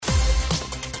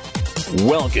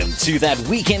Welcome to That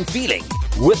Weekend Feeling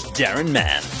with Darren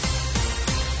Mann.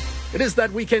 It is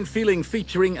That Weekend Feeling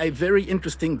featuring a very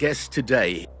interesting guest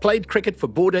today. Played cricket for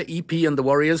Border, EP and the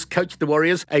Warriors, coached the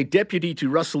Warriors, a deputy to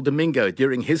Russell Domingo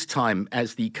during his time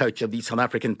as the coach of the South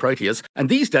African Proteas. And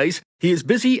these days, he is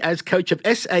busy as coach of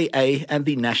SAA and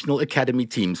the National Academy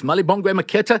teams. Malibongwe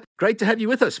Maketa, great to have you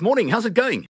with us. Morning, how's it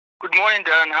going? Good morning,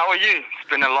 Darren. How are you? It's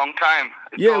been a long time.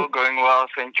 It's all going well.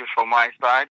 Thank you from my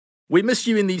side. We missed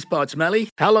you in these parts, Mali.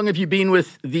 How long have you been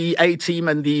with the A team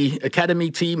and the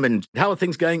Academy team, and how are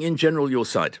things going in general your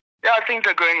side? Yeah, things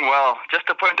are going well. Just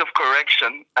a point of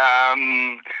correction.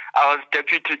 I was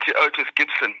deputy to Otis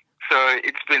Gibson. So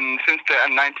it's been since the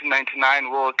 1999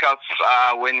 World Cup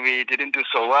when we didn't do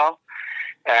so well.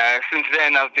 Since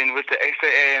then, I've been with the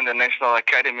SAA and the National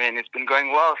Academy, and it's been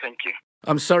going well, thank you.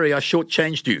 I'm sorry, I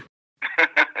shortchanged you.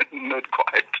 Not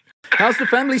quite. How's the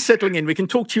family settling in? We can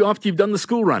talk to you after you've done the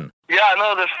school run. Yeah,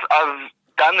 no, I've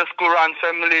done the school run.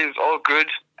 Family is all good.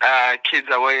 Kids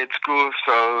are away at school,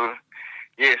 so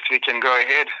yes, we can go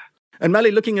ahead. And Mali,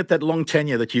 looking at that long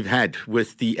tenure that you've had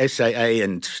with the SAA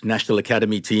and National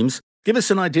Academy teams, give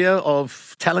us an idea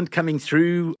of talent coming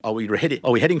through. Are we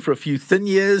heading for a few thin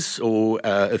years or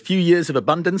a few years of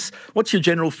abundance? What's your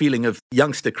general feeling of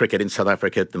youngster cricket in South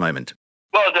Africa at the moment?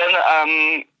 Well,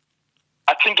 then,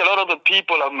 I think a lot of the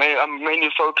people are mainly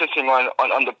focusing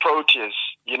on the Proteas,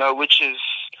 which is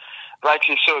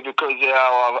rightly so because they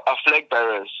are our flag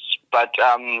bearers. But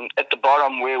at the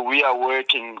bottom where we are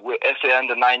working with SA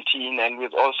Under 19 and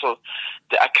with also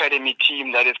the academy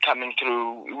team that is coming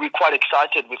through, we're quite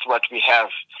excited with what we have.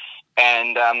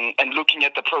 And looking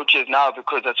at the Proteas now,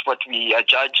 because that's what we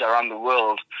judge around the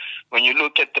world. When you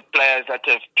look at the players that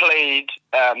have played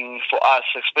for us,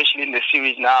 especially in the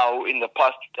series now, in the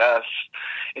past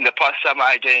summer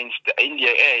against India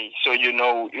A, so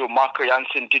your Marco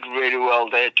Jansen did really well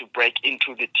there to break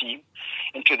into the team,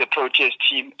 into the Proteas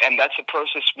team, and that's a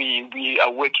process we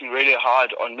are working really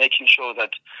hard on making sure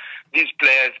that these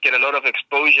players get a lot of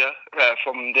exposure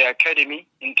from their academy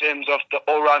in terms of the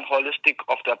all-round holistic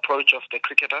of the approach of the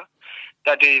cricketer.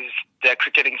 That is their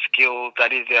cricketing skill,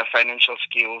 that is their financial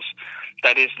skills,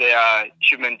 that is their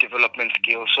human development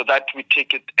skills. So that we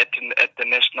take it at the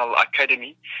National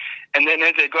Academy. And then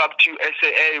as they go up to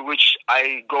SAA, which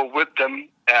I go with them,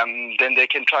 then they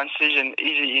can transition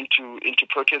easily into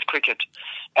Proteas cricket.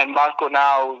 And Marco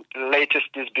now, latest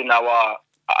has been our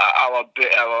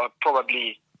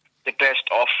probably the best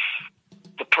of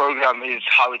the program is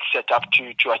how it's set up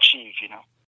to achieve,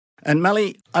 And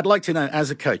Mali, I'd like to know, as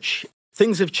a coach,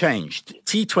 things have changed.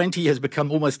 T20 has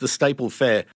become almost the staple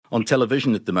fare on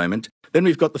television at the moment. Then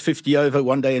we've got the 50-over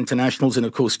one-day internationals and,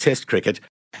 of course, Test cricket.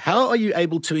 How are you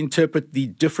able to interpret the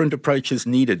different approaches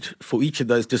needed for each of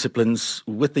those disciplines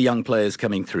with the young players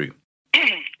coming through?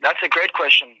 That's a great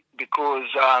question because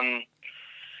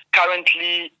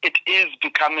currently it is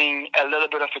becoming a little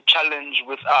bit of a challenge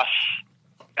with us.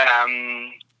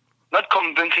 Not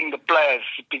convincing the players,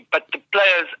 but the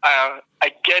players are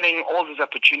getting all these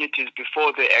opportunities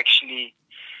before they actually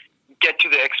get to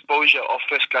the exposure of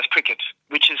first-class cricket,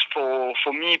 which is for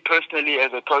me personally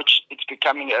as a coach, it's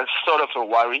becoming a sort of a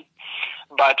worry.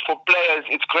 But for players,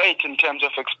 it's great in terms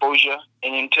of exposure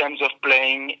and in terms of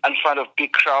playing in front of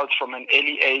big crowds from an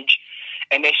early age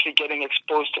and actually getting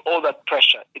exposed to all that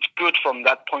pressure. It's good from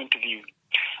that point of view.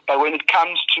 But when it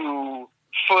comes to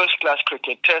first-class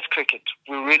cricket, Test cricket,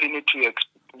 we really need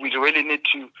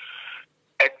to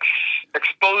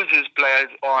expose these players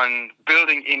on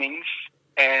building innings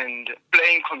and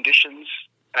playing conditions.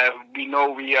 We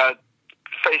know we are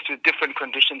faced with different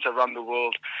conditions around the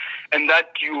world, and that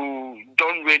you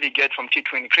don't really get from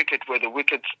T20 cricket, where the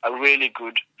wickets are really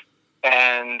good,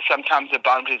 and sometimes the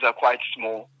boundaries are quite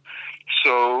small.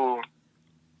 So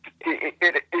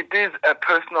it is a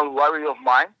personal worry of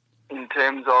mine in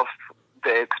terms of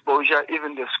the exposure.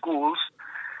 Even the schools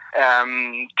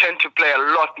tend to play a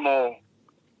lot more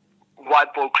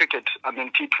white ball cricket,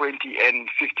 T20 and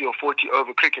 50 or 40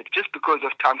 over cricket, just because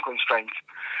of time constraints.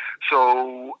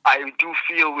 So I do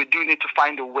feel we do need to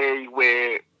find a way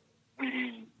where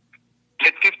we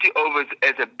get 50 overs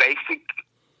as a basic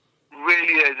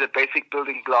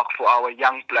building block for our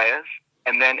young players.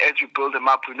 And then as we build them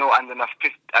up, we know under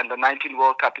 19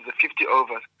 World Cup is a 50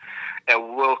 overs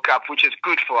World Cup, which is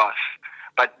good for us.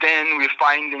 But then we're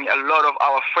finding a lot of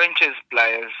our franchise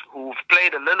players who've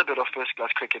played a little bit of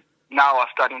first-class cricket now are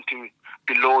starting to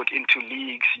be lured into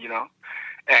leagues,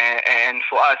 And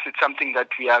for us, it's something that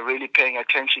we are really paying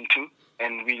attention to.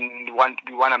 And we want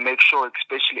to make sure,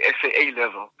 especially SAA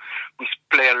level, we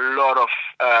play a lot of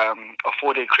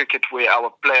 4-day cricket where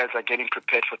our players are getting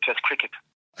prepared for Test cricket.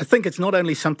 I think it's not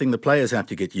only something the players have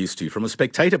to get used to. From a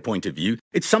spectator point of view,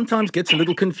 it sometimes gets a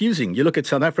little confusing. You look at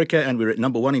South Africa and we're at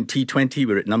number 1 in T20,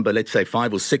 we're at number, let's say,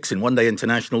 5 or 6 in one-day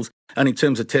internationals, and in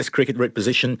terms of Test cricket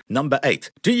position, number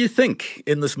 8. Do you think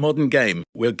in this modern game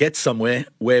we'll get somewhere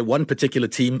where one particular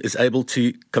team is able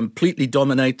to completely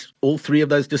dominate all three of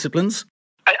those disciplines?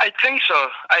 I think so.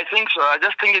 I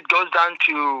just think it goes down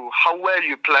to how well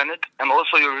you plan it and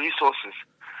also your resources.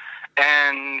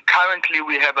 And currently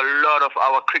we have a lot of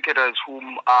our cricketers who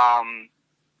are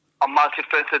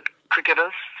multifaceted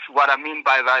cricketers. What I mean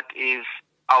by that is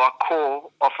our core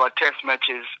of our test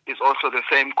matches is also the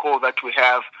same core that we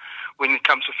have when it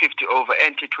comes to 50 over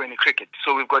and T20 cricket.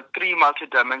 So we've got 3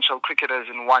 multi-dimensional cricketers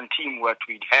in one team what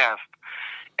we'd have.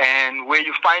 And where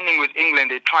you're finding with England,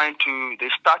 they're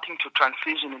starting to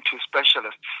transition into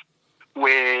specialists,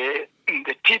 where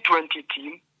the T20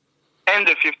 team and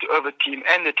the 50 over team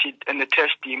and the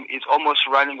test team is almost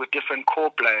running with different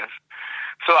core players.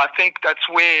 So I think that's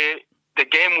where the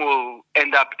game will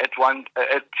end up at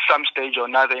some stage or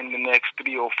another in the next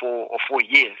 3 or 4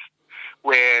 years,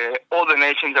 where all the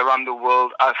nations around the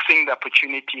world are seeing the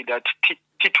opportunity that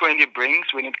T20 brings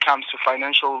when it comes to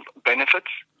financial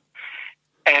benefits.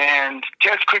 And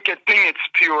Test cricket, being its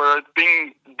pure,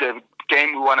 being the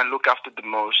game we want to look after the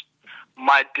most,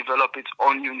 might develop its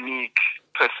own unique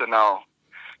personnel.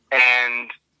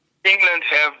 And England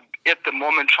have, at the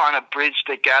moment, trying to bridge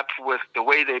the gap with the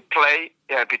way they play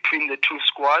between the two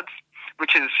squads,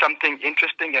 which is something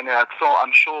interesting. And so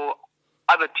I'm sure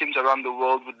other teams around the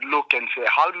world would look and say,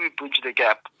 how do we bridge the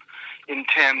gap in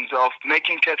terms of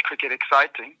making Test cricket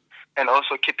exciting and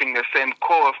also keeping the same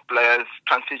core of players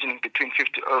transitioning between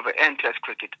 50 over and Test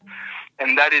cricket?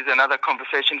 And that is another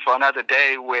conversation for another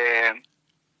day, where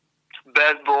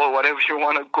baseball, whatever you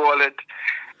want to call it,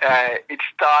 it's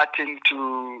starting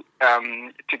to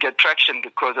get traction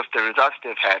because of the results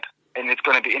they've had. And it's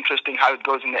going to be interesting how it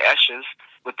goes in the Ashes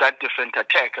with that different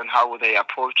attack and how will they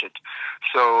approach it.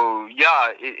 So,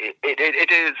 yeah,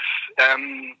 it is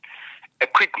a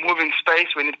quick moving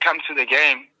space when it comes to the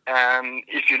game.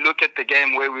 If you look at the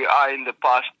game where we are in the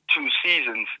past 2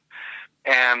 seasons,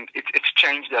 it's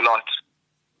changed a lot.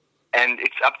 And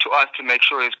it's up to us to make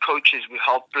sure as coaches we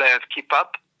help players keep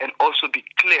up and also be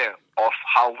clear of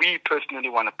how we personally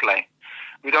want to play.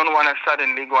 We don't want to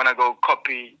suddenly go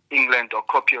copy England or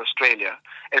copy Australia.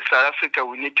 As South Africa,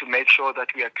 we need to make sure that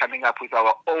we are coming up with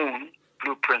our own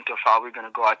blueprint of how we're going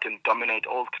to go out and dominate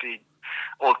all three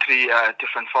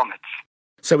different formats.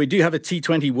 So we do have a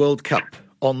T20 World Cup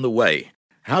on the way.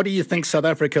 How do you think South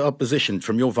Africa are positioned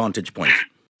from your vantage point?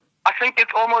 I think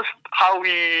it's almost how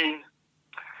we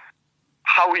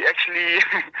actually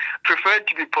prefer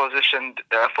to be positioned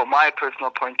from my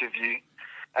personal point of view.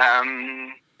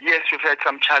 Yes, we've had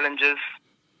some challenges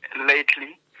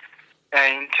lately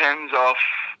in terms of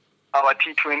our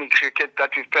T20 cricket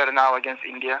that we've played now against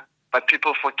India, but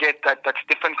people forget that that's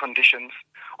different conditions.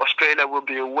 Australia will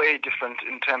be way different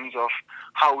in terms of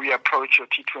how we approach your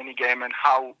T20 game and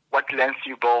what length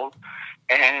you bowl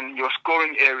and your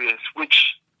scoring areas,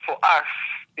 which for us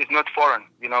is not foreign.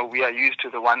 You know, we are used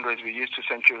to the Wanderers, we're used to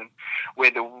Centurion,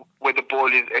 where the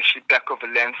ball is actually back of a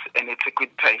length and it's a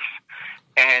good pace.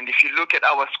 And if you look at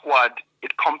our squad,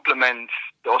 it complements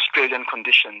the Australian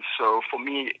conditions. So for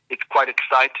me, it's quite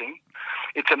exciting.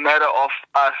 It's a matter of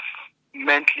us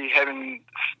mentally having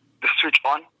the switch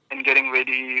on and getting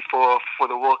ready for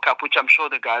the World Cup, which I'm sure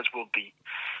the guys will be.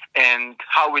 And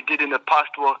how we did in the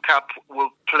past World Cup will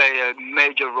play a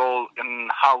major role in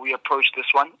how we approach this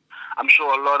one. I'm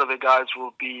sure a lot of the guys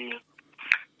will be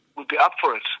up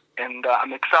for it. And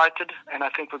I'm excited, and I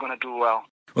think we're going to do well.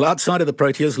 Well, outside of the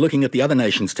Proteas, looking at the other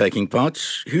nations taking part,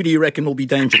 who do you reckon will be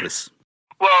dangerous?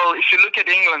 Well, if you look at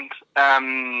England,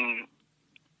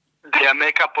 their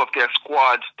makeup of their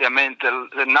squad, the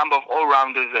number of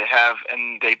all-rounders they have,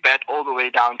 and they bat all the way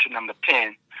down to number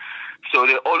 10. So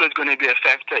they're always going to be a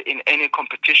factor in any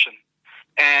competition.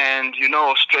 And, you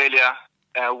know, Australia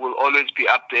will always be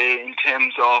up there in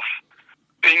terms of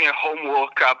being a home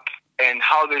World Cup and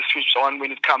how they switch on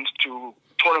when it comes to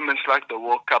tournaments like the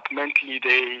World Cup. Mentally,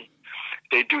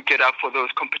 they do get up for those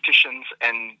competitions,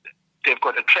 and they've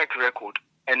got a track record.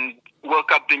 And World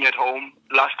Cup being at home,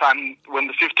 last time when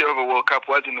the 50 over World Cup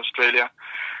was in Australia,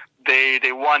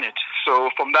 they won it.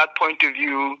 So from that point of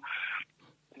view,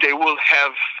 they will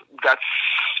have that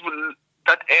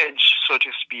edge, so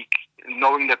to speak,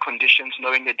 knowing the conditions,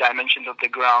 knowing the dimensions of the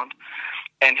ground,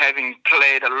 and having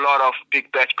played a lot of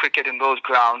big bash cricket in those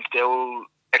grounds, they will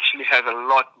actually have a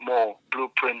lot more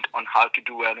blueprint on how to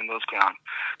do well in those grounds.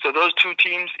 So those 2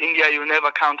 teams, India, you'll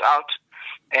never count out.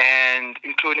 and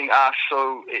including us.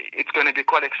 So it's going to be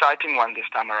quite exciting one this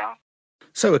time around.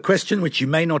 So a question which you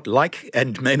may not like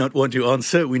and may not want to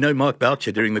answer. We know Mark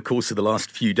Boucher, during the course of the last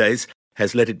few days,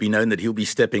 has let it be known that he'll be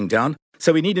stepping down.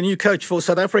 So we need a new coach for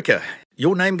South Africa.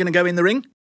 Your name going to go in the ring?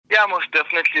 Yeah, most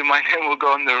definitely my name will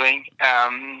go in the ring.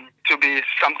 To be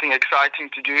something exciting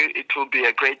to do. It will be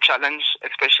a great challenge,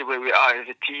 especially where we are as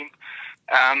a team.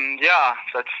 Yeah,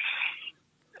 that's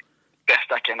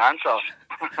best I can answer.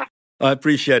 I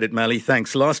appreciate it, Mali.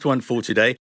 Thanks. Last one for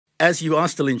today. As you are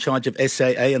still in charge of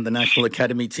SAA and the National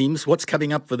Academy teams, what's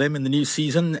coming up for them in the new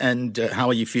season, and how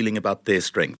are you feeling about their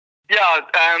strength? Yeah,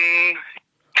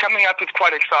 coming up is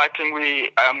quite exciting.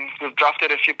 We've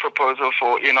drafted a few proposals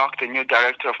for Enoch, the new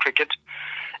director of cricket.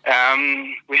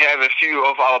 We have a few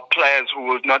of our players who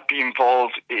would not be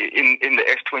involved in the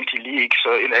S20 League,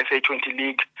 so in the SA20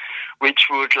 League, which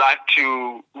would like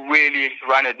to really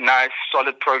run a nice,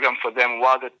 solid program for them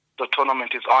while the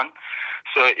tournament is on.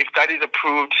 So if that is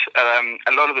approved,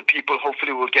 a lot of the people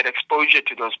hopefully will get exposure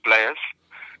to those players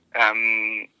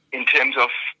in terms of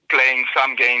playing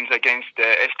some games against the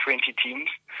S20 teams.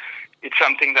 It's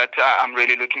something that I'm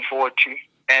really looking forward to.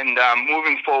 And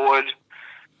moving forward,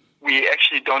 we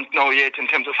actually don't know yet in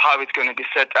terms of how it's going to be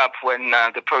set up when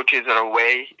the Proteas are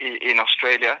away in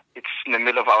Australia. It's in the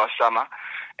middle of our summer.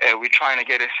 We're trying to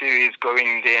get a series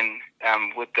going then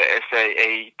with the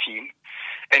SAA team.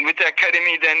 And with the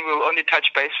academy, then we'll only touch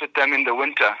base with them in the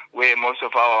winter, where most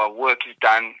of our work is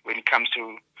done when it comes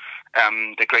to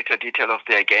the greater detail of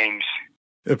their games.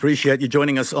 Appreciate you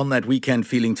joining us on That Weekend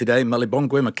Feeling today,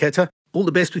 Malibongwe Maketa. All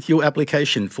the best with your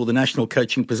application for the national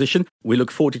coaching position. We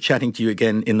look forward to chatting to you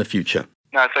again in the future.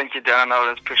 No, thank you, Darren. I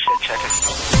always appreciate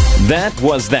chatting. That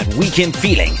was That Weekend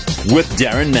Feeling with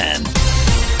Darren Mann.